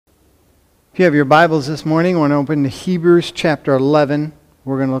If you have your Bibles this morning, I want to open to Hebrews chapter 11.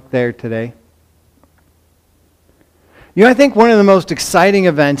 We're going to look there today. I think one of the most exciting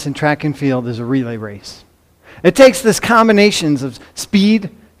events in track and field is a relay race. It takes this combinations of speed,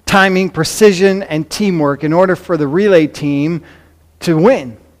 timing, precision, and teamwork in order for the relay team to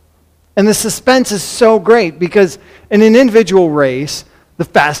win. And the suspense is so great because in an individual race, the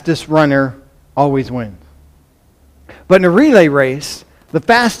fastest runner always wins. But in a relay race, the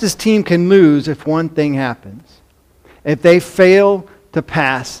fastest team can lose if one thing happens. If they fail to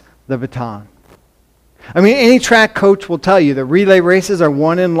pass the baton. Any track coach will tell you that relay races are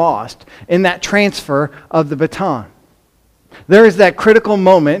won and lost in that transfer of the baton. There is that critical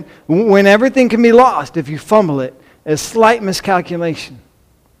moment when everything can be lost if you fumble it, a slight miscalculation.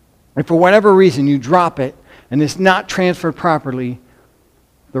 And for whatever reason you drop it and it's not transferred properly,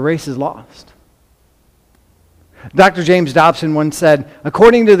 the race is lost. Dr. James Dobson once said,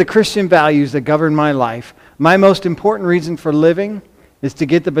 "According to the Christian values that govern my life, my most important reason for living is to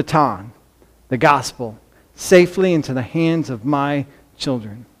get the baton, the gospel, safely into the hands of my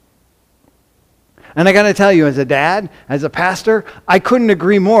children." And I got to tell you, as a dad, as a pastor, I couldn't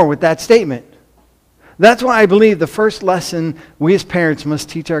agree more with that statement. That's why I believe the first lesson we as parents must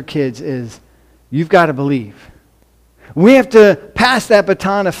teach our kids is, you've got to believe. We have to pass that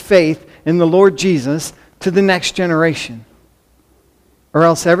baton of faith in the Lord Jesus to the next generation. Or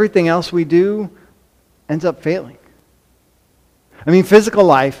else everything else we do ends up failing. Physical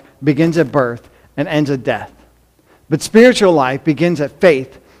life begins at birth and ends at death. But spiritual life begins at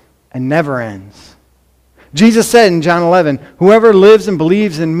faith and never ends. Jesus said in John 11, "Whoever lives and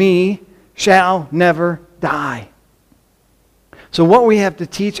believes in me shall never die." So what we have to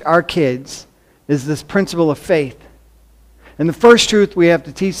teach our kids is this principle of faith. And the first truth we have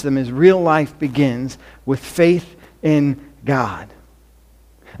to teach them is real life begins with faith in God.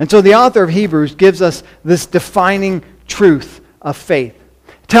 And so the author of Hebrews gives us this defining truth of faith.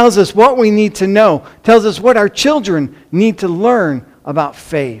 Tells us what we need to know. Tells us what our children need to learn about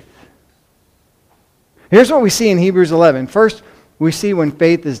faith. Here's what we see in Hebrews 11. First, we see when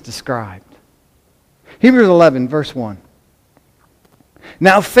faith is described. Hebrews 11, verse 1.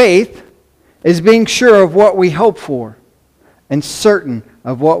 Now faith is being sure of what we hope for and certain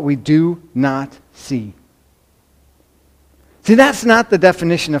of what we do not see. See, that's not the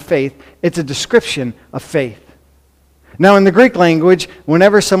definition of faith. It's a description of faith. Now, in the Greek language,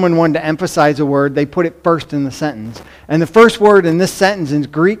 whenever someone wanted to emphasize a word, they put it first in the sentence. And the first word in this sentence in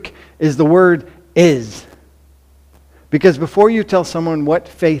Greek is the word is. Because before you tell someone what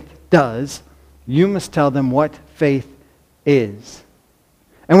faith does, you must tell them what faith is.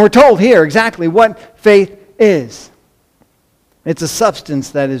 And we're told here exactly what faith is. It's a substance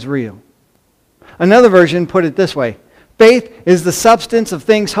that is real. Another version put it this way: faith is the substance of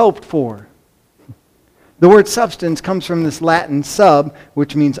things hoped for. The word substance comes from this Latin sub,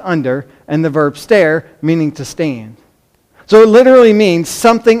 which means under, and the verb stare, meaning to stand. So it literally means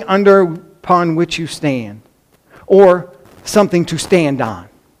something under upon which you stand, or something to stand on.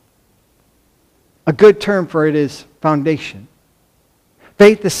 A good term for it is foundation.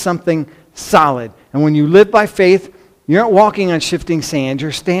 Faith is something solid. And when you live by faith, you're not walking on shifting sand.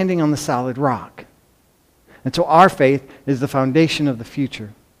 You're standing on the solid rock. And so our faith is the foundation of the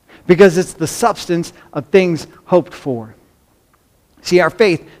future, because it's the substance of things hoped for. See, our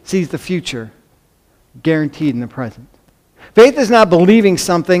faith sees the future guaranteed in the present. Faith is not believing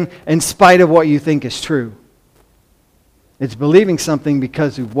something in spite of what you think is true. It's believing something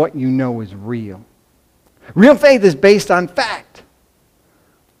because of what you know is real. Real faith is based on fact,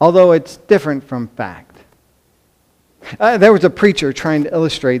 although it's different from fact. There was a preacher trying to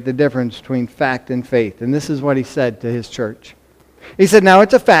illustrate the difference between fact and faith, and this is what he said to his church. He said, "Now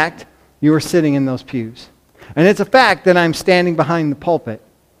it's a fact you are sitting in those pews, and it's a fact that I'm standing behind the pulpit,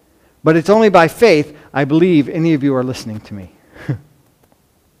 but it's only by faith I believe any of you are listening to me."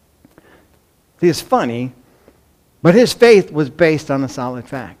 See, it's funny, but his faith was based on a solid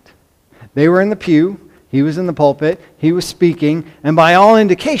fact. They were in the pew, he was in the pulpit, he was speaking, and by all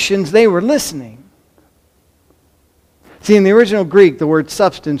indications they were listening. See, in the original Greek, the word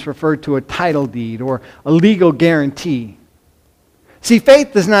substance referred to a title deed or a legal guarantee. See,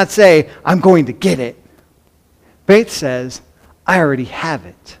 faith does not say, "I'm going to get it." Faith says, "I already have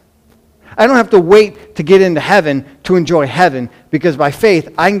it. I don't have to wait to get into heaven to enjoy heaven, because by faith,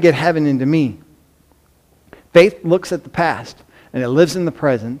 I can get heaven into me." Faith looks at the past, and it lives in the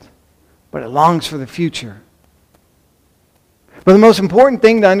present, but it longs for the future. But the most important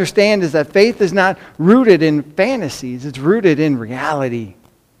thing to understand is that faith is not rooted in fantasies. It's rooted in reality.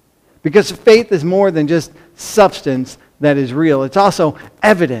 Because faith is more than just substance that is real. It's also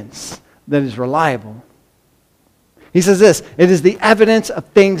evidence that is reliable. He says this, it is the evidence of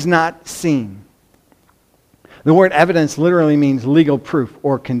things not seen. The word evidence literally means legal proof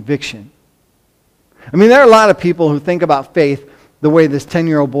or conviction. I mean, there are a lot of people who think about faith the way this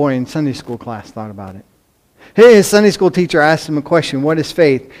 10-year-old boy in Sunday school class thought about it. Hey, his Sunday school teacher asked him a question, what is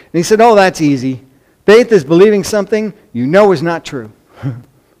faith? And he said, oh, that's easy. Faith is believing something you know is not true.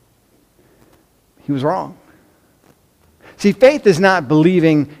 He was wrong. See, faith is not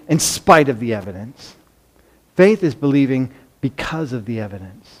believing in spite of the evidence. Faith is believing because of the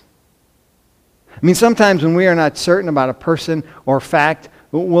evidence. I mean, sometimes when we are not certain about a person or fact,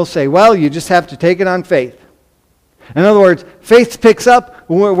 we'll say, well, you just have to take it on faith. In other words, faith picks up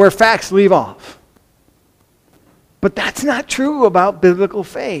where facts leave off. But that's not true about biblical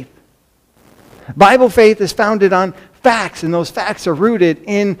faith. Bible faith is founded on facts, and those facts are rooted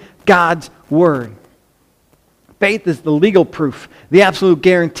in God's Word. Faith is the legal proof, the absolute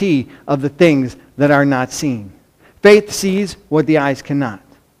guarantee of the things that are not seen. Faith sees what the eyes cannot.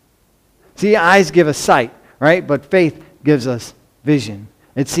 See, eyes give us sight, right? But faith gives us vision.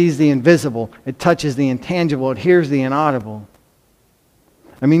 It sees the invisible. It touches the intangible. It hears the inaudible.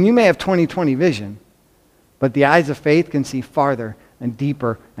 I mean, you may have 20/20 vision, but the eyes of faith can see farther and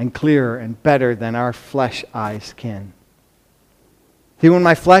deeper and clearer and better than our flesh eyes can. See, when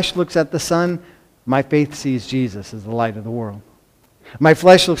my flesh looks at the sun, my faith sees Jesus as the light of the world. My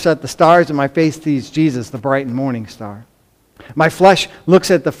flesh looks at the stars, and my faith sees Jesus, the bright and morning star. My flesh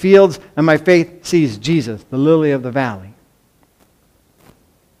looks at the fields, and my faith sees Jesus, the lily of the valley.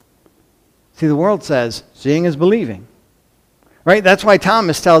 See, the world says, seeing is believing. Right? That's why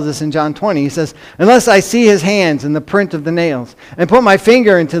Thomas tells us in John 20, he says, unless I see his hands in the print of the nails, and put my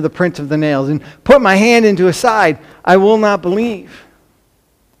finger into the print of the nails, and put my hand into his side, I will not believe.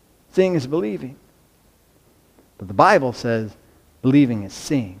 Seeing is believing. But the Bible says, believing is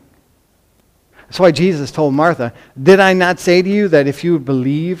seeing. That's why Jesus told Martha, did I not say to you that if you would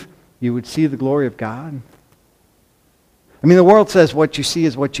believe, you would see the glory of God? I mean, the world says what you see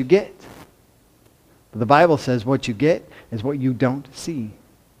is what you get. But the Bible says what you get is what you don't see.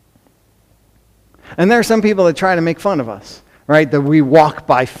 And there are some people that try to make fun of us, right? That we walk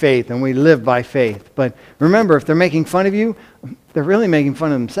by faith and we live by faith. But remember, if they're making fun of you, they're really making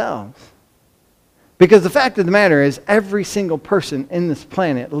fun of themselves. Because the fact of the matter is, every single person in this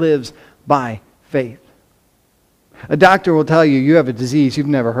planet lives by faith. A doctor will tell you you have a disease you've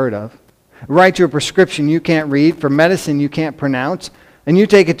never heard of. Write you a prescription you can't read for medicine you can't pronounce. And you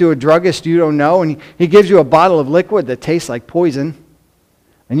take it to a druggist you don't know, and he gives you a bottle of liquid that tastes like poison.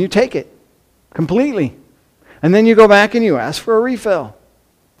 And you take it completely. And then you go back and you ask for a refill.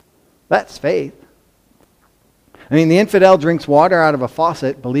 That's faith. I mean, the infidel drinks water out of a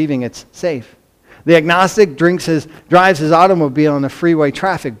faucet believing it's safe. The agnostic drives his automobile in the freeway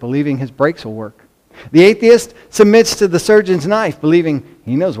traffic believing his brakes will work. The atheist submits to the surgeon's knife believing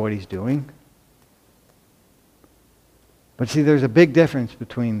he knows what he's doing. But see, there's a big difference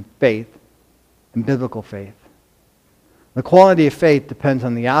between faith and biblical faith. The quality of faith depends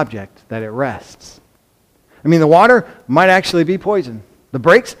on the object that it rests. I mean, the water might actually be poison. The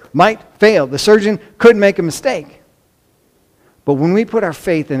brakes might fail. The surgeon could make a mistake. But when we put our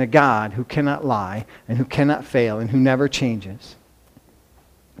faith in a God who cannot lie and who cannot fail and who never changes,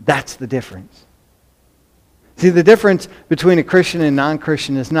 that's the difference. See, the difference between a Christian and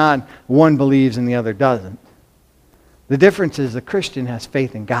non-Christian is not one believes and the other doesn't. The difference is the Christian has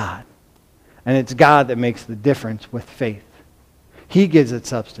faith in God. And it's God that makes the difference with faith. He gives it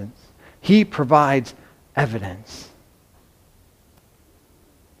substance. He provides evidence.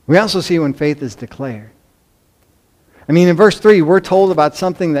 We also see when faith is declared. I mean, in verse 3, we're told about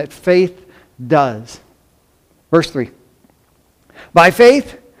something that faith does. Verse 3. By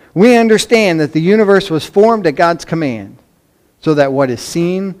faith, we understand that the universe was formed at God's command, so that what is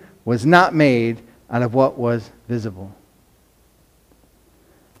seen was not made out of what was visible.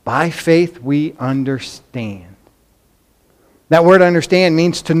 By faith, we understand. That word understand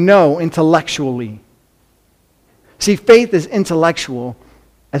means to know intellectually. See, faith is intellectual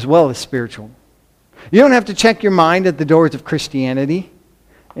as well as spiritual. You don't have to check your mind at the doors of Christianity,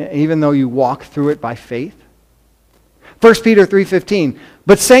 even though you walk through it by faith. 1 Peter 3:15,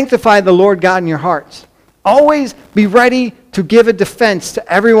 but sanctify the Lord God in your hearts. Always be ready to give a defense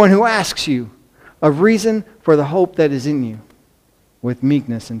to everyone who asks you a reason for the hope that is in you, with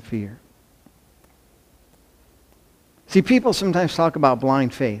meekness and fear. See, people sometimes talk about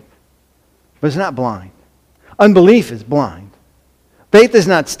blind faith, but it's not blind. Unbelief is blind. Faith is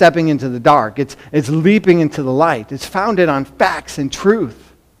not stepping into the dark. It's leaping into the light. It's founded on facts and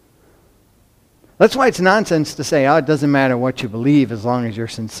truth. That's why it's nonsense to say, oh, it doesn't matter what you believe as long as you're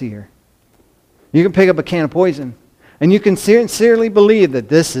sincere. You can pick up a can of poison, and you can sincerely believe that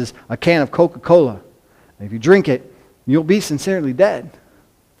this is a can of Coca-Cola. And if you drink it, you'll be sincerely dead.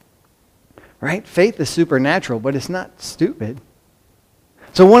 Right? Faith is supernatural, but it's not stupid.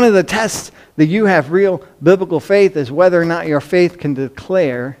 So one of the tests that you have real biblical faith is whether or not your faith can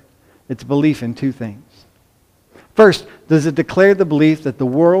declare its belief in two things. First, does it declare the belief that the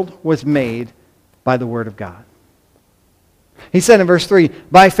world was made by the Word of God? He said in verse 3,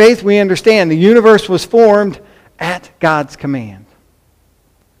 by faith we understand the universe was formed at God's command.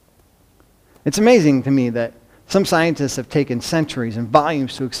 It's amazing to me that some scientists have taken centuries and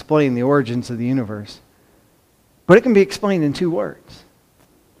volumes to explain the origins of the universe. But it can be explained in two words.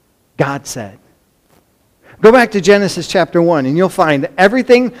 God said. Go back to Genesis chapter 1 and you'll find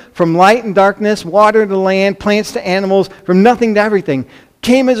everything from light and darkness, water to land, plants to animals, from nothing to everything,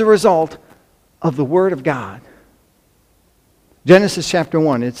 came as a result of the Word of God. Genesis chapter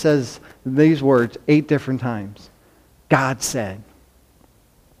 1, it says these words 8 different times. God said.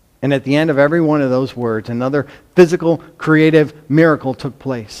 And at the end of every one of those words, another physical, creative miracle took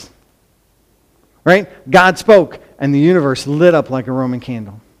place. Right? God spoke and the universe lit up like a Roman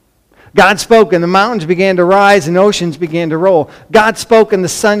candle. God spoke and the mountains began to rise and oceans began to roll. God spoke and the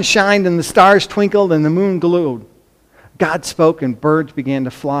sun shined and the stars twinkled and the moon glowed. God spoke and birds began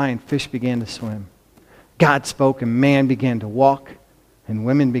to fly and fish began to swim. God spoke and man began to walk and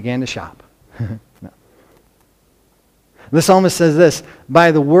women began to shop. No. The psalmist says this,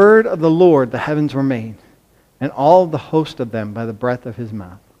 by the word of the Lord the heavens were made, and all the host of them by the breath of his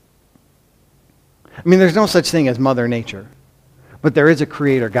mouth. I mean, there's no such thing as Mother Nature, but there is a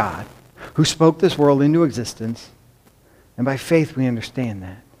Creator God who spoke this world into existence, and by faith we understand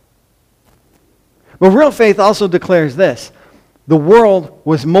that. But real faith also declares this, the world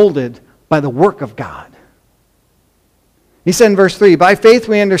was molded by the work of God. He said in verse 3, by faith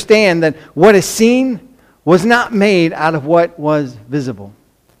we understand that what is seen was not made out of what was visible.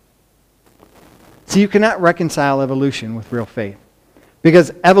 So you cannot reconcile evolution with real faith,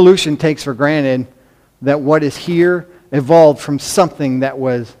 because evolution takes for granted that what is here evolved from something that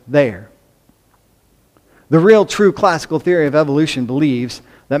was there. The real true classical theory of evolution believes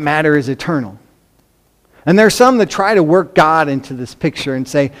that matter is eternal. And there are some that try to work God into this picture and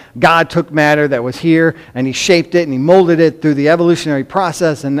say God took matter that was here and he shaped it and he molded it through the evolutionary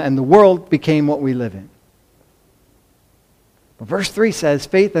process and the world became what we live in. But verse 3 says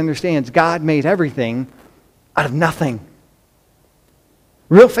faith understands God made everything out of nothing.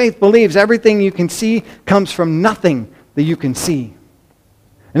 Real faith believes everything you can see comes from nothing that you can see.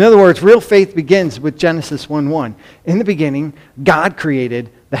 In other words, real faith begins with Genesis 1:1. In the beginning, God created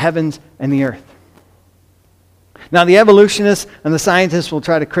the heavens and the earth. Now, the evolutionists and the scientists will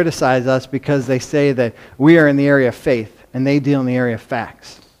try to criticize us because they say that we are in the area of faith and they deal in the area of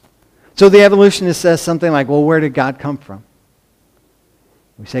facts. So the evolutionist says something like, well, where did God come from?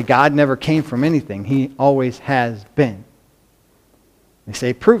 We say God never came from anything. He always has been. They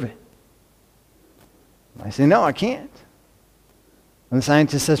say, prove it. I say, no, I can't. And the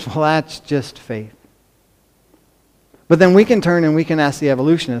scientist says, well, that's just faith. But then we can turn and we can ask the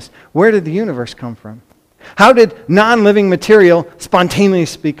evolutionist, where did the universe come from? How did non-living material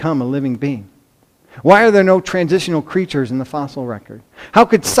spontaneously become a living being? Why are there no transitional creatures in the fossil record? How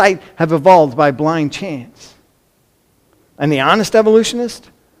could sight have evolved by blind chance? And the honest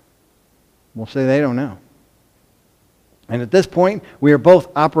evolutionist will say they don't know. And at this point, we are both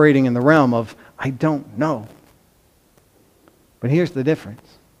operating in the realm of, I don't know. But here's the difference.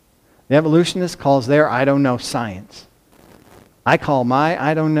 The evolutionist calls their I don't know science. I call my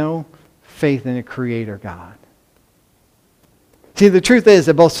I don't know faith in a creator God. See, the truth is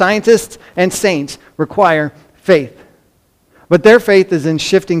that both scientists and saints require faith. But their faith is in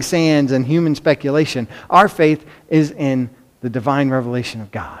shifting sands and human speculation. Our faith is in the divine revelation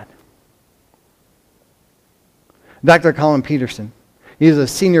of God. Dr. Colin Peterson, he is a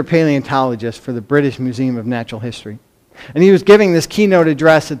senior paleontologist for the British Museum of Natural History. And he was giving this keynote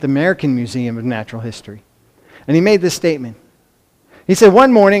address at the American Museum of Natural History. And he made this statement. He said,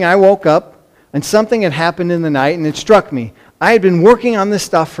 one morning I woke up and something had happened in the night and it struck me. I had been working on this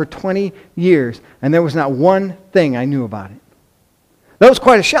stuff for 20 years and there was not one thing I knew about it. That was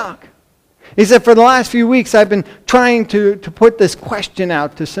quite a shock. He said, for the last few weeks I've been trying to put this question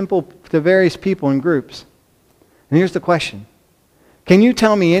out to various people and groups. And here's the question. Can you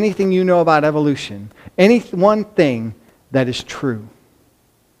tell me anything you know about evolution? Any one thing that is true?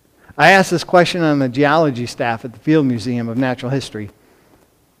 I asked this question on the geology staff at the Field Museum of Natural History,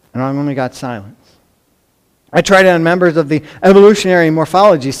 and I only got silence. I tried it on members of the evolutionary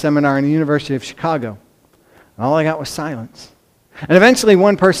morphology seminar in the University of Chicago, and all I got was silence. And eventually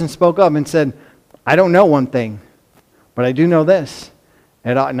one person spoke up and said, I don't know one thing, but I do know this.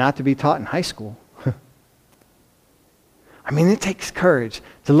 It ought not to be taught in high school. I mean, it takes courage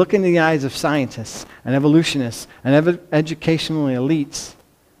to look into the eyes of scientists and evolutionists and educational elites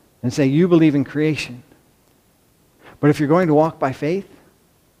and say, you believe in creation. But if you're going to walk by faith,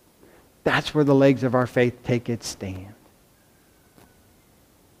 that's where the legs of our faith take its stand.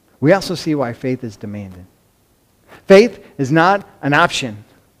 We also see why faith is demanded. Faith is not an option.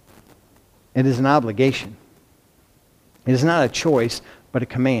 It is an obligation. It is not a choice, but a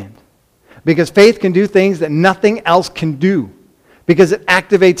command. Because faith can do things that nothing else can do. Because it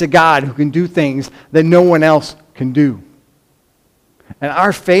activates a God who can do things that no one else can do. And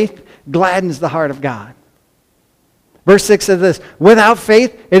our faith gladdens the heart of God. Verse 6 says this, without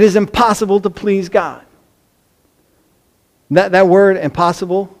faith, it is impossible to please God. That word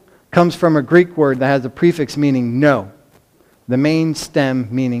impossible comes from a Greek word that has a prefix meaning no. The main stem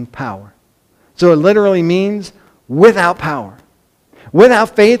meaning power. So it literally means without power.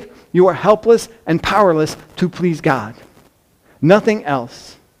 Without faith, you are helpless and powerless to please God. Nothing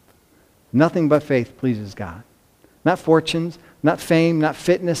else, nothing but faith pleases God. Not fortunes, not fame, not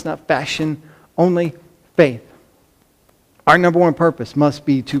fitness, not fashion, only faith. Our number one purpose must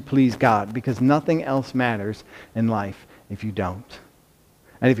be to please God because nothing else matters in life if you don't.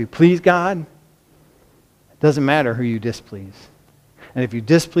 And if you please God, it doesn't matter who you displease. And if you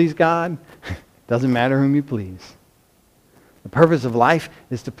displease God, it doesn't matter whom you please. The purpose of life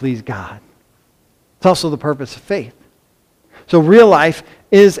is to please God. It's also the purpose of faith. So real life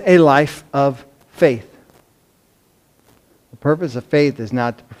is a life of faith. The purpose of faith is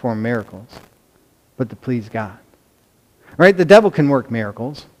not to perform miracles, but to please God. Right? The devil can work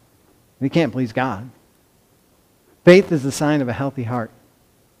miracles, but he can't please God. Faith is the sign of a healthy heart.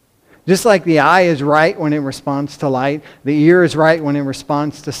 Just like the eye is right when it responds to light, the ear is right when it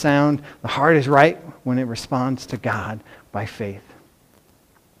responds to sound, the heart is right when it responds to God by faith.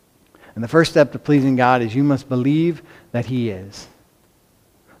 And the first step to pleasing God is you must believe that He is.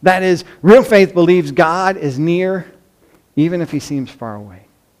 That is, real faith believes God is near even if He seems far away.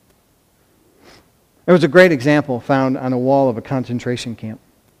 There was a great example found on a wall of a concentration camp.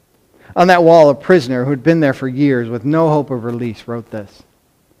 On that wall, a prisoner who had been there for years with no hope of release wrote this: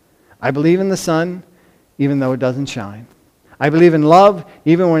 I believe in the sun even though it doesn't shine. I believe in love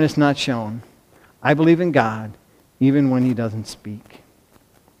even when it's not shown. I believe in God even when He doesn't speak.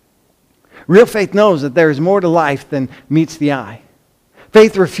 Real faith knows that there is more to life than meets the eye.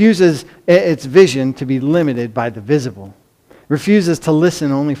 Faith refuses its vision to be limited by the visible. It refuses to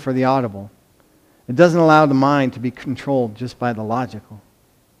listen only for the audible. It doesn't allow the mind to be controlled just by the logical.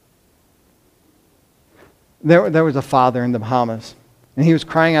 There was a father in the Bahamas, and he was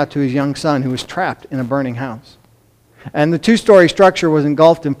crying out to his young son who was trapped in a burning house. And the 2-story structure was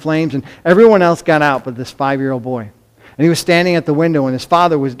engulfed in flames, and everyone else got out but this 5-year-old boy. And he was standing at the window, and his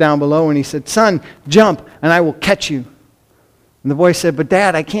father was down below, and he said, "Son, jump, and I will catch you." And the boy said, "But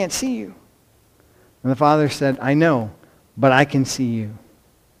Dad, I can't see you." And the father said, "I know, but I can see you."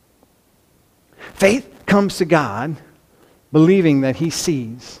 Faith comes to God believing that He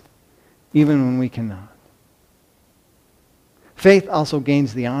sees, even when we cannot. Faith also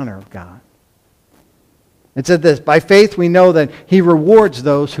gains the honor of God. It said this: by faith we know that He rewards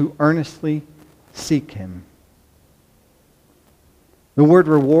those who earnestly seek Him. The word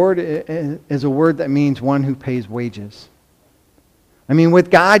reward is a word that means one who pays wages. I mean, with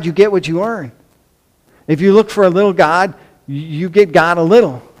God, you get what you earn. If you look for a little God, you get God a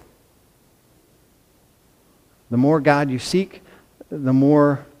little. The more God you seek, the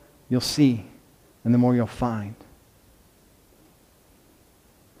more you'll see, and the more you'll find.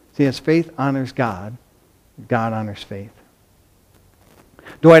 See, as faith honors God, God honors faith.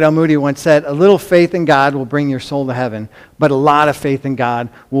 Dwight L. Moody once said, "A little faith in God will bring your soul to heaven, but a lot of faith in God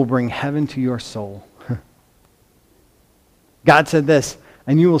will bring heaven to your soul." God said this: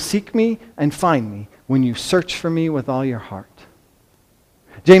 "And you will seek me and find me when you search for me with all your heart."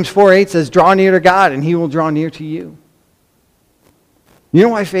 James 4:8 says, "Draw near to God, and He will draw near to you." You know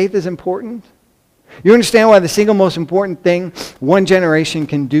why faith is important? You understand why the single most important thing one generation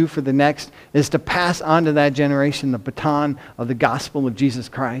can do for the next is to pass on to that generation the baton of the gospel of Jesus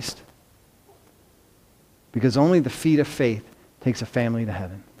Christ? Because only the feet of faith takes a family to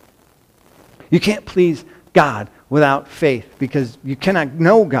heaven. You can't please God without faith, because you cannot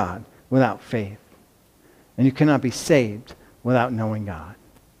know God without faith. And you cannot be saved without knowing God.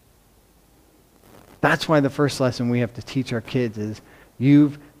 That's why the first lesson we have to teach our kids is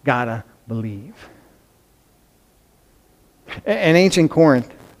you've got to believe. In ancient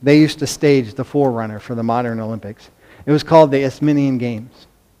Corinth, they used to stage the forerunner for the modern Olympics. It was called the Isthmian Games.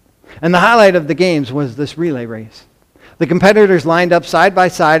 And the highlight of the games was this relay race. The competitors lined up side by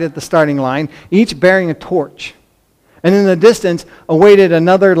side at the starting line, each bearing a torch. And in the distance awaited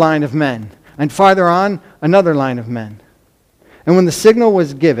another line of men, and farther on, another line of men. And when the signal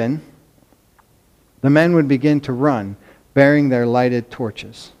was given, the men would begin to run, bearing their lighted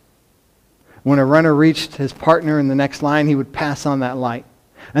torches. When a runner reached his partner in the next line, he would pass on that light.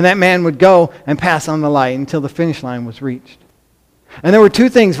 And that man would go and pass on the light until the finish line was reached. And there were two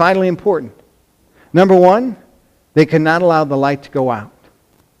things vitally important. Number one, they could not allow the light to go out.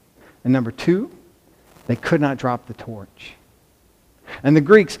 And number two, they could not drop the torch. And the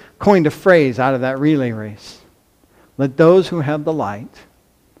Greeks coined a phrase out of that relay race. Let those who have the light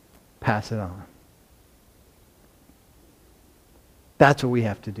pass it on. That's what we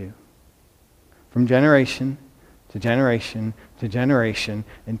have to do. From generation to generation to generation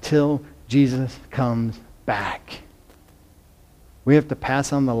until Jesus comes back. We have to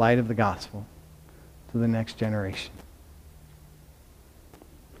pass on the light of the gospel to the next generation.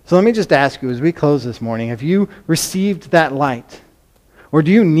 So let me just ask you as we close this morning, have you received that light? Or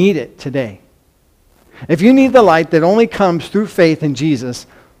do you need it today? If you need the light that only comes through faith in Jesus,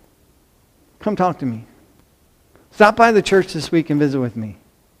 come talk to me. Stop by the church this week and visit with me.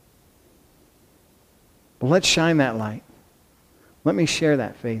 But let's shine that light. Let me share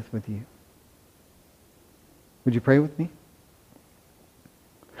that faith with you. Would you pray with me?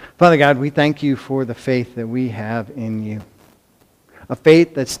 Father God, we thank you for the faith that we have in you. A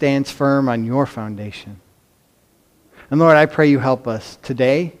faith that stands firm on your foundation. And Lord, I pray you help us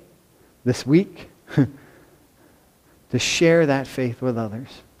today, this week, to share that faith with others.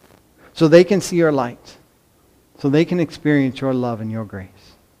 So they can see your light. So they can experience your love and your grace.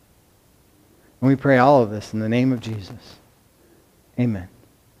 And we pray all of this in the name of Jesus. Amen.